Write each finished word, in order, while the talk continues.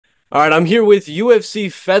All right, I'm here with UFC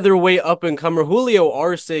featherweight up-and-comer Julio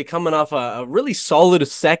Arce coming off a really solid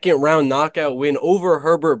second-round knockout win over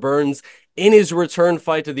Herbert Burns in his return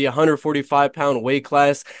fight to the 145-pound weight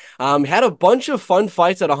class. Had a bunch of fun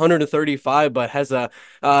fights at 135, but has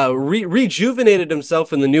rejuvenated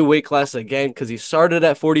himself in the new weight class again because he started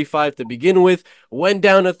at 45 to begin with, went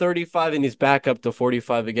down to 35, and he's back up to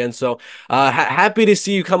 45 again. So happy to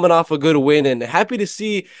see you coming off a good win, and happy to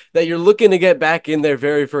see that you're looking to get back in there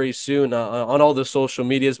very, very soon on all the social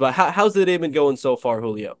medias. But how's the day been going so far,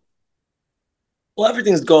 Julio? Well,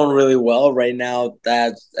 everything's going really well right now.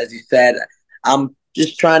 As you said, I'm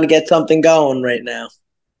just trying to get something going right now.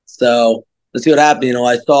 So let's see what happens.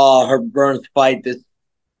 I saw Herb Burns fight this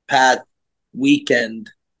past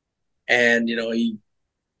weekend, and he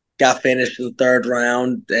got finished in the third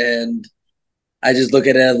round, and I just look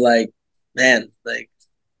at it like, man, like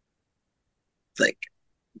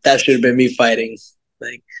that should have been me fighting.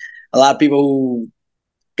 Like a lot of people who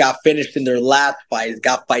got finished in their last fights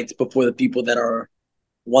got fights before the people that are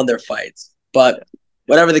won their fights. But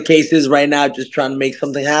whatever the case is right now, just trying to make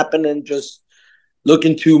something happen and just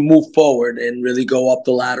looking to move forward and really go up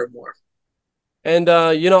the ladder more. And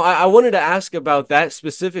I wanted to ask about that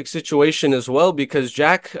specific situation as well because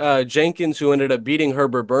Jack Jenkins, who ended up beating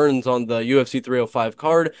Herbert Burns on the UFC 305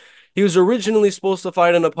 card, he was originally supposed to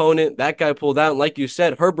fight an opponent. That guy pulled out. And like you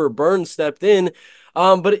said, Herbert Burns stepped in.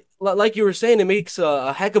 Like you were saying, it makes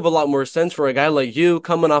a heck of a lot more sense for a guy like you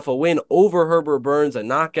coming off a win over Herbert Burns, a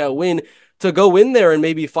knockout win, to go in there and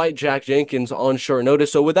maybe fight Jack Jenkins on short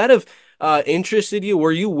notice. So would that have interested you?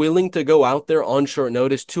 Were you willing to go out there on short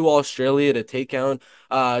notice to Australia to take on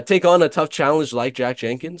a tough challenge like Jack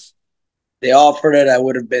Jenkins? They offered it, I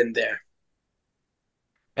would have been there.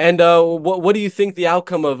 And what do you think the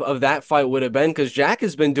outcome of that fight would have been? Because Jack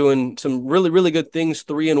has been doing some really really good things,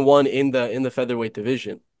 3-1 in the featherweight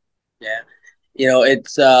division. Yeah.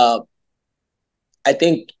 It's I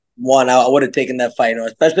think one, I would have taken that fight,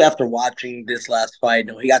 especially after watching this last fight.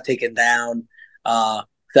 He got taken down.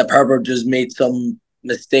 Except Herbert just made some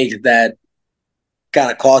mistakes that kind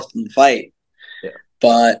of cost him the fight. Yeah.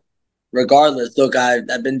 But regardless, look, I've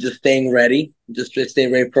been just staying ready, just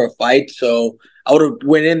staying ready for a fight. So I would have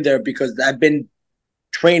went in there because I've been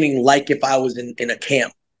training like if I was in a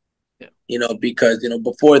camp. Yeah. Because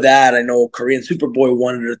before that, I know Korean Superboy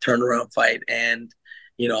wanted a turnaround fight, and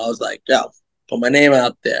I was like, yeah, put my name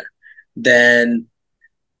out there. Then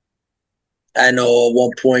I know at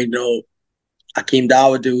one point, Hakeem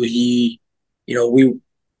Dawodu, we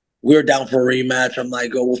were down for a rematch. I'm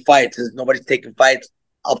like, oh, we'll fight. Since nobody's taking fights,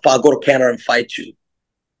 I'll go to Canada and fight you,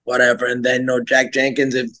 whatever. And then Jack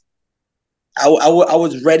Jenkins, if I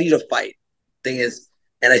was ready to fight. Thing is,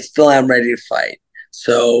 and I still am ready to fight.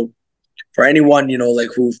 So for anyone like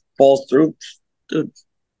who falls through, dude,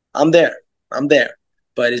 I'm there. I'm there.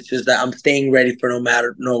 But it's just that I'm staying ready for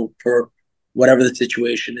for whatever the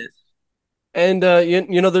situation is. And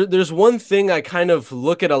there's one thing I kind of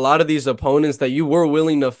look at a lot of these opponents that you were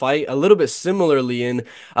willing to fight a little bit similarly in.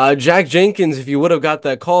 Jack Jenkins, if you would have got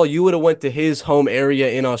that call, you would have went to his home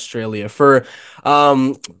area in Australia.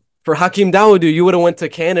 Um, for Hakeem Dawodu, you would have went to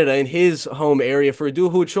Canada in his home area. For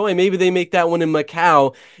Du Hu Choi, maybe they make that one in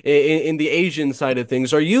Macau in the Asian side of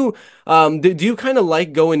things. Do you kind of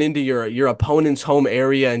like going into your opponent's home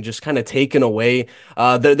area and just kind of taking away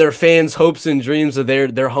their fans' hopes and dreams of their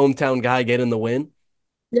hometown guy getting the win?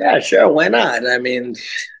 Yeah, sure. Why not? I mean,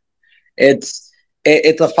 it's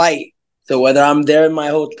a fight. So whether I'm there in my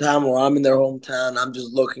hometown or I'm in their hometown, I'm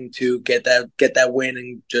just looking to get that win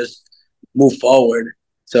and just move forward.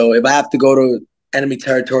 So if I have to go to enemy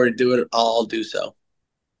territory to do it, I'll do so.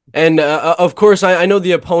 And of course, I know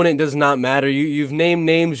the opponent does not matter. You've named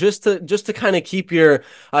names just to kind of keep your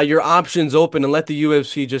options open and let the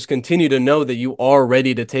UFC just continue to know that you are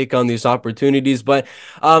ready to take on these opportunities. But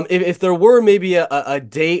if there were maybe a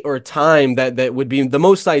date or time that would be the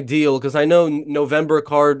most ideal, because I know November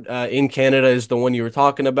card in Canada is the one you were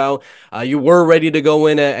talking about. You were ready to go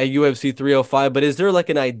in at UFC 305, but is there like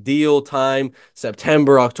an ideal time,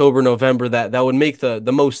 September, October, November, that would make the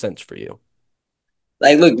most sense for you?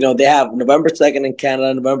 Like, look, they have November 2nd in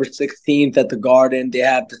Canada, November 16th at the Garden. They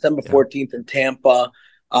have December Yeah. 14th in Tampa.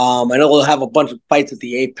 I know they'll have a bunch of fights at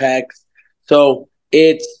the Apex. So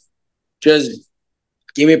it's just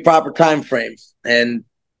give me a proper time frame and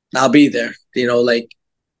I'll be there. Like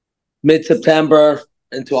mid September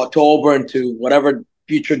into October into whatever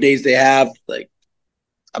future days they have. Like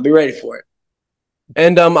I'll be ready for it.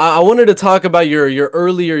 And I wanted to talk about your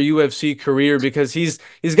earlier UFC career because he's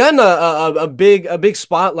gotten a big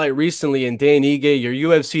spotlight recently in Dan Ige, your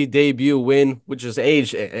UFC debut win, which is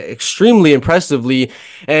aged extremely impressively.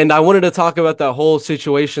 And I wanted to talk about that whole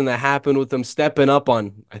situation that happened with him stepping up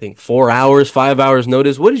on, I think, 4 hours, 5 hours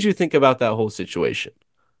notice. What did you think about that whole situation?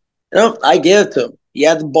 I give it to him. He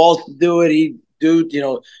had the balls to do it. Dude,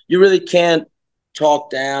 you really can't talk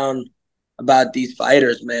down about these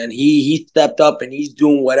fighters, man. He stepped up and he's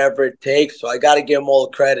doing whatever it takes. So I got to give him all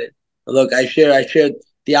the credit. Look, I shared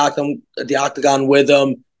the octagon with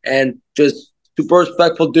him, and just super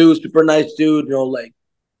respectful dude, super nice dude.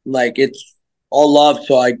 Like it's all love.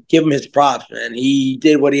 So I give him his props, man. He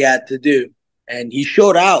did what he had to do, and he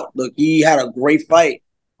showed out. Look, he had a great fight,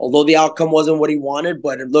 although the outcome wasn't what he wanted.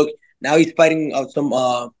 But look, now he's fighting some.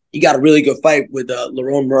 He got a really good fight with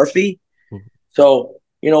Lerone Murphy. So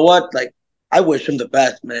you know what? Like, I wish him the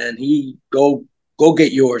best, man. He go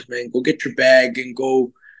get yours, man. Go get your bag and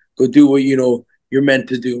go do what you're meant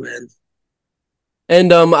to do, man.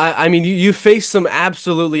 And I mean, you faced some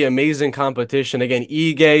absolutely amazing competition. Again,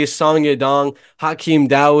 Ige, Song Yadong, Hakeem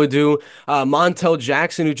Dawodu, Montel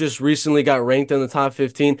Jackson, who just recently got ranked in the top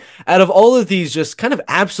 15. Out of all of these just kind of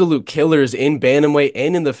absolute killers in bantamweight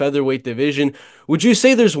and in the featherweight division, would you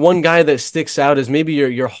say there's one guy that sticks out as maybe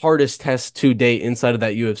your hardest test to date inside of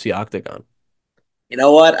that UFC octagon? You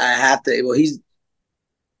know what? I have to. Well, he's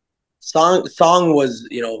Song was,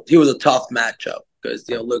 he was a tough matchup because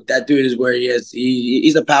look, that dude is where he is.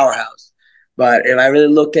 He's a powerhouse. But if I really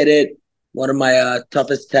look at it, one of my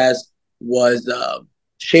toughest tests was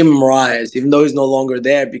Shayman Moraes, even though he's no longer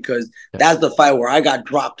there, because that's the fight where I got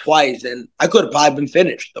dropped twice and I could have probably been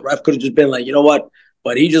finished. The ref could have just been like, you know what?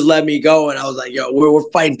 But he just let me go, and I was like, yo, we're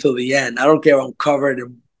fighting till the end. I don't care if I'm covered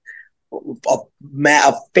in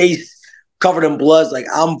a face covered in blood. Like,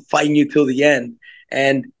 I'm fighting you till the end.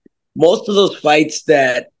 And most of those fights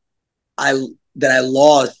I that I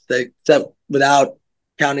lost, except without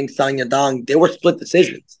counting Sang Yadong, they were split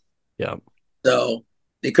decisions. Yeah. So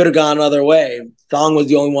they could have gone another way. Song was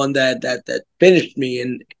the only one that finished me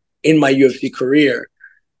in my UFC career.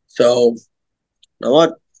 So you know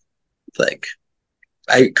what? Like,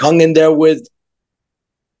 I hung in there with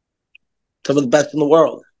some of the best in the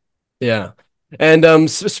world. Yeah. And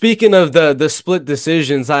speaking of the split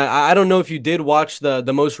decisions, I don't know if you did watch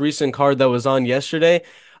the most recent card that was on yesterday,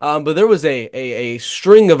 but there was a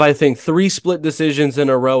string of, I think, three split decisions in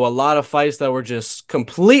a row. A lot of fights that were just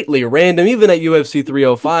completely random, even at UFC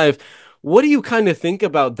 305. What do you kind of think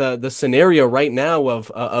about the scenario right now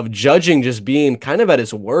of judging just being kind of at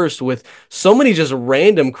its worst with so many just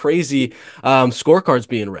random crazy scorecards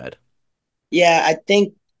being read? Yeah, I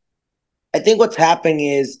think what's happening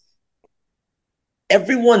is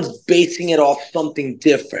everyone's basing it off something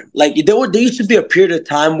different. Like, there used to be a period of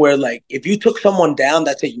time where, like, if you took someone down,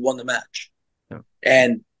 that's it, you won the match. Yeah.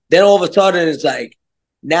 And then all of a sudden it's like,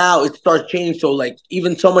 now it starts changing. So like,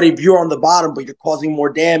 even somebody, if you're on the bottom but you're causing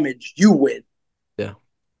more damage, you win. Yeah.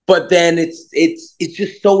 But then it's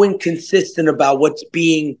just so inconsistent about what's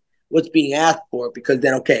being asked for, because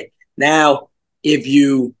then, okay, now if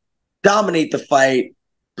you dominate the fight,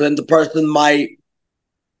 then the person might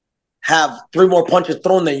have three more punches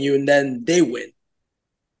thrown than you, and then they win.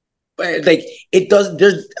 But like, it does.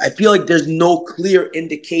 I feel like there's no clear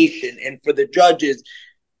indication, and for the judges,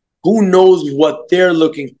 who knows what they're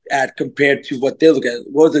looking at compared to what they're looking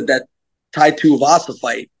at? What was it, that Tai Tuivasa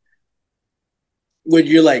fight, where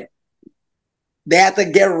you're like, they had to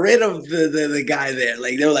get rid of the guy there.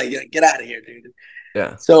 Like, they were like, yeah, get out of here, dude.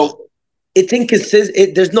 Yeah. So it's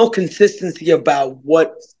inconsistent. There's no consistency about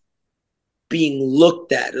what's being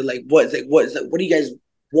looked at. Or like, what do you guys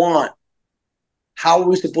want? How are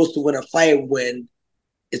we supposed to win a fight when,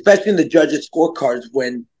 especially in the judges' scorecards,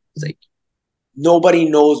 when it's like nobody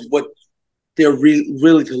knows what they're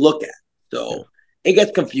really to look at? Yeah. So it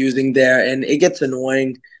gets confusing there, and it gets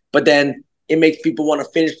annoying. But then it makes people want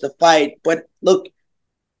to finish the fight. But look,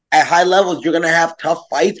 at high levels, you're gonna have tough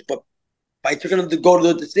fights, but fights are gonna go to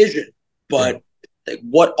the decision. Yeah. But like,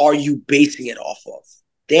 what are you basing it off of?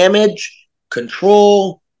 Damage,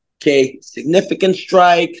 control, okay, significant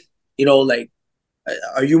strike. Like,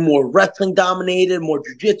 are you more wrestling dominated, more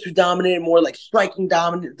jiu-jitsu dominated, more like striking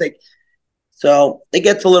dominated? Like, so it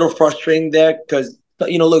gets a little frustrating there because,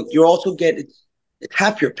 look, you also get, it's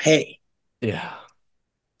half your pay. Yeah.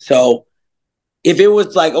 So if it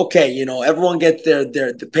was like, okay, everyone gets their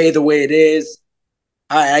the pay the way it is,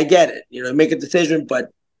 I get it. Make a decision,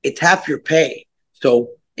 but it's half your pay. So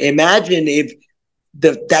imagine if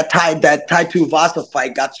that Tai Tuivasa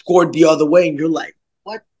fight got scored the other way, and you're like,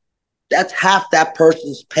 what? That's half that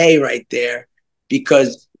person's pay right there.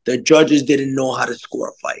 because the judges didn't know how to score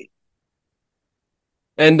a fight.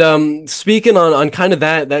 And speaking on kind of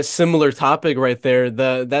that similar topic right there,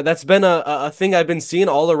 that's been a thing I've been seeing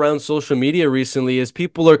all around social media recently is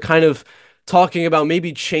people are kind of talking about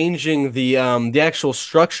maybe changing the actual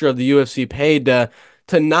structure of the UFC pay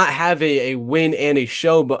to not have a win and a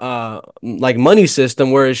show like money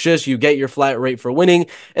system where it's just you get your flat rate for winning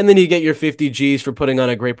and then you get your 50 G's for putting on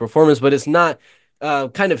a great performance, but it's not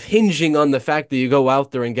kind of hinging on the fact that you go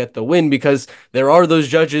out there and get the win because there are those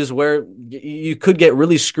judges where you could get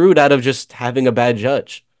really screwed out of just having a bad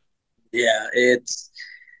judge. Yeah, it's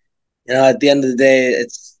at the end of the day,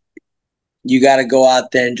 it's you got to go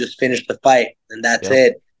out there and just finish the fight, and that's Yep.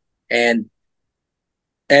 it. And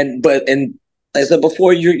and like I said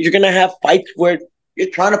before, you're gonna have fights where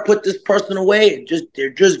you're trying to put this person away. Just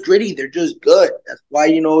they're just gritty. They're just good. That's why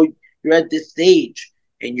you're at this stage,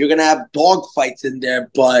 and you're gonna have dog fights in there.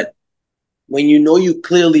 But when you know you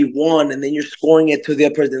clearly won, and then you're scoring it to the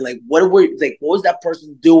other person, like what was that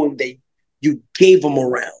person doing that you gave them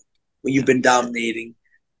around when you've Yeah. been dominating?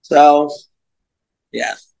 So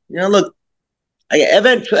yeah, look,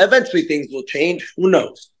 eventually things will change. Who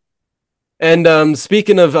knows? And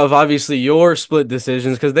speaking of obviously your split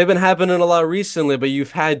decisions, because they've been happening a lot recently, but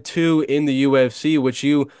you've had two in the UFC, which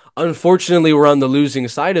you unfortunately were on the losing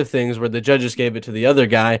side of things, where the judges gave it to the other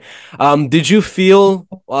guy. Did you feel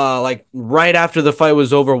like right after the fight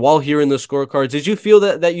was over, while hearing the scorecards, did you feel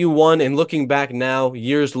that you won? And looking back now,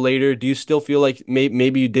 years later, do you still feel like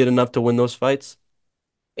maybe you did enough to win those fights?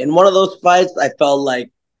 In one of those fights, I felt like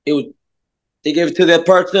it was they gave it to that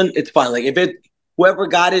person. It's fine. Like if it whoever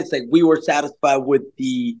got it, it's like we were satisfied with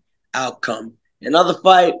the outcome. Another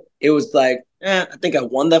fight, it was like, I think I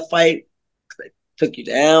won that fight. I took you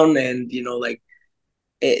down, and like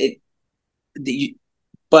it. The,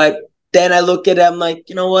 but then I look at it, I'm like,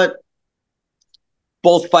 you know what?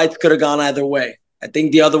 Both fights could have gone either way. I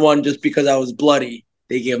think the other one, just because I was bloody,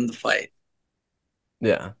 they gave him the fight.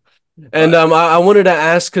 Yeah. And But I wanted to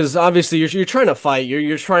ask because obviously you're trying to fight.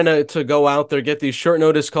 You're trying to go out there, get these short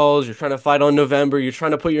notice calls. You're trying to fight on November. You're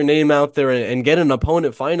trying to put your name out there and get an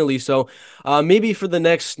opponent finally. So maybe for the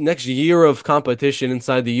next year of competition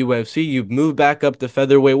inside the UFC, you've moved back up to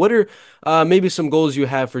featherweight. What are maybe some goals you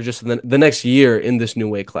have for just the next year in this new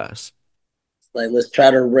weight class? like, let's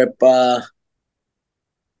try to rip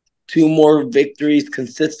two more victories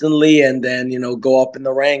consistently, and then go up in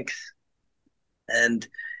the ranks, and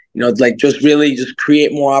like just really just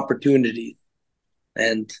create more opportunities.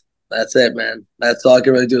 And that's it, man. That's all I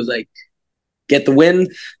can really do is like get the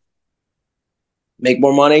wins, make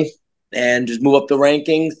more money, and just move up the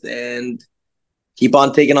rankings and keep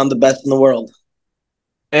on taking on the best in the world.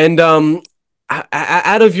 And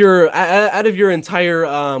out of your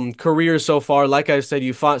entire career so far, like I said,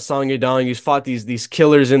 you fought Song Yadong, you fought these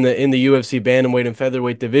killers in the UFC bantamweight and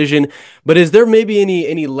featherweight division. But is there maybe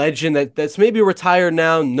any legend that's maybe retired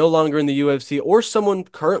now, no longer in the UFC, or someone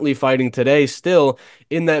currently fighting today still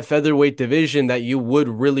in that featherweight division that you would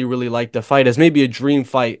really like to fight as maybe a dream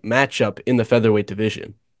fight matchup in the featherweight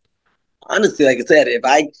division? Honestly, like I said,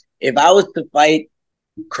 if I was to fight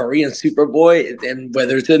Korean Superboy, and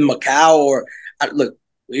whether it's in Macau or look,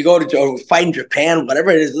 we go to or fight in Japan, whatever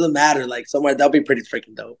it is, doesn't matter. Like somewhere that'll be pretty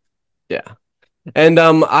freaking dope. Yeah. And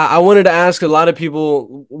I wanted to ask a lot of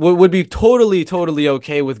people would be totally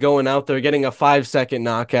okay with going out there, getting a 5 second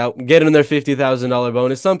knockout, getting their $50,000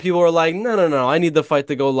 bonus. Some people are like, no, I need the fight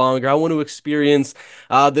to go longer. I want to experience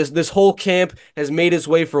this whole camp has made its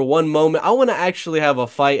way for one moment. I want to actually have a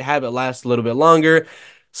fight, have it last a little bit longer.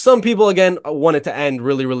 Some people again want it to end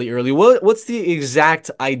really early. What's the exact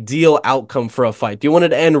ideal outcome for a fight? Do you want it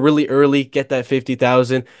to end really early, get that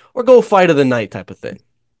 50,000, or go fight of the night type of thing?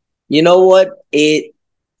 You know what? It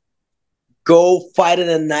go fight in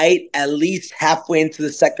the night. At least halfway into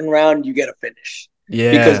the second round, you get a finish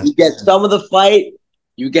because Yeah. you get some of the fight,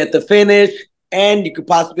 you get the finish, and you could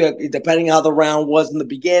possibly, depending on how the round was in the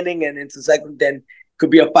beginning and into the second, then could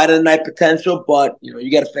be a fight of the night potential. But you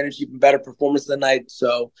get a finish, even better performance of the night.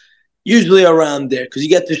 So usually around there because you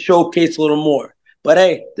get to showcase a little more. But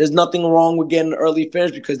hey, there's nothing wrong with getting an early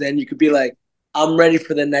finish because then you could be like, I'm ready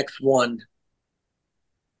for the next one.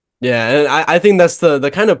 Yeah, and I think that's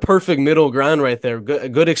the kind of perfect middle ground right there.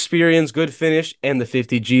 Good experience, good finish, and the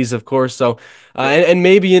 50 G's, of course. So, Yep. and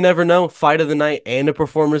maybe you never know, fight of the night and a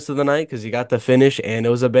performance of the night because you got the finish and it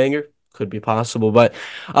was a banger. Could be possible. But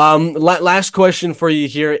last question for you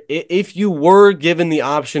here. If you were given the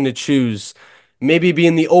option to choose, maybe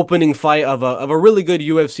being the opening fight of a really good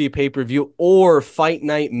UFC pay-per-view or fight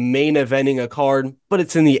night main eventing a card, but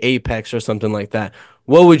it's in the Apex or something like that.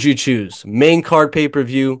 What would you choose? Main card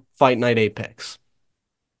pay-per-view, fight night Apex.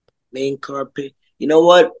 Main card pick. You know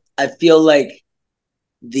what? I feel like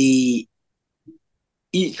the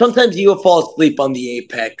sometimes you will fall asleep on the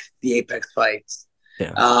Apex fights.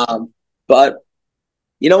 Yeah. Um, but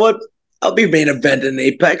you know what? I'll be main event in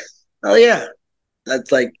Apex. Oh yeah,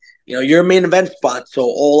 that's like your main event spot, so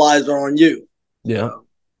all eyes are on you. Yeah. So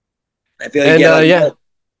I feel like And yeah.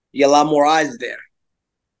 you get a lot more eyes there.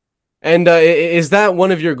 And is that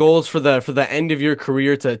one of your goals for the end of your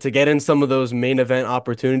career to get in some of those main event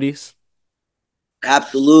opportunities?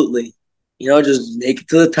 Absolutely. Just make it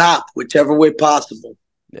to the top, whichever way possible.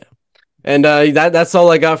 Yeah. And that's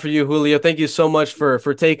all I got for you, Julio. Thank you so much for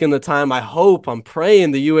taking the time. I'm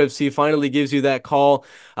praying the UFC finally gives you that call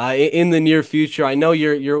in the near future. I know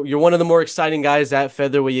you're one of the more exciting guys at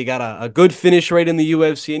featherweight. You got a good finish rate in the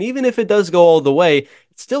UFC, and even if it does go all the way,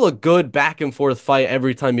 it's still a good back and forth fight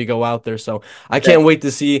every time you go out there. So I can't wait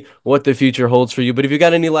to see what the future holds for you. But if you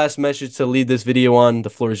got any last message to lead this video on, the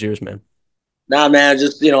floor is yours, man. Nah, man,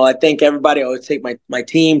 just I thank everybody. I always take my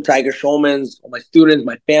team, Tiger Showmans, all my students,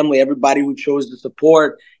 my family, everybody who chose to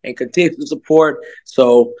support and continues to support.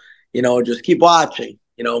 So, just keep watching.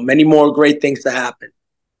 Many more great things to happen.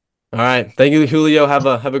 All right. Thank you, Julio. Have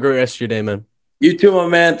a great rest of your day, man. You too, my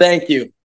man. Thank you.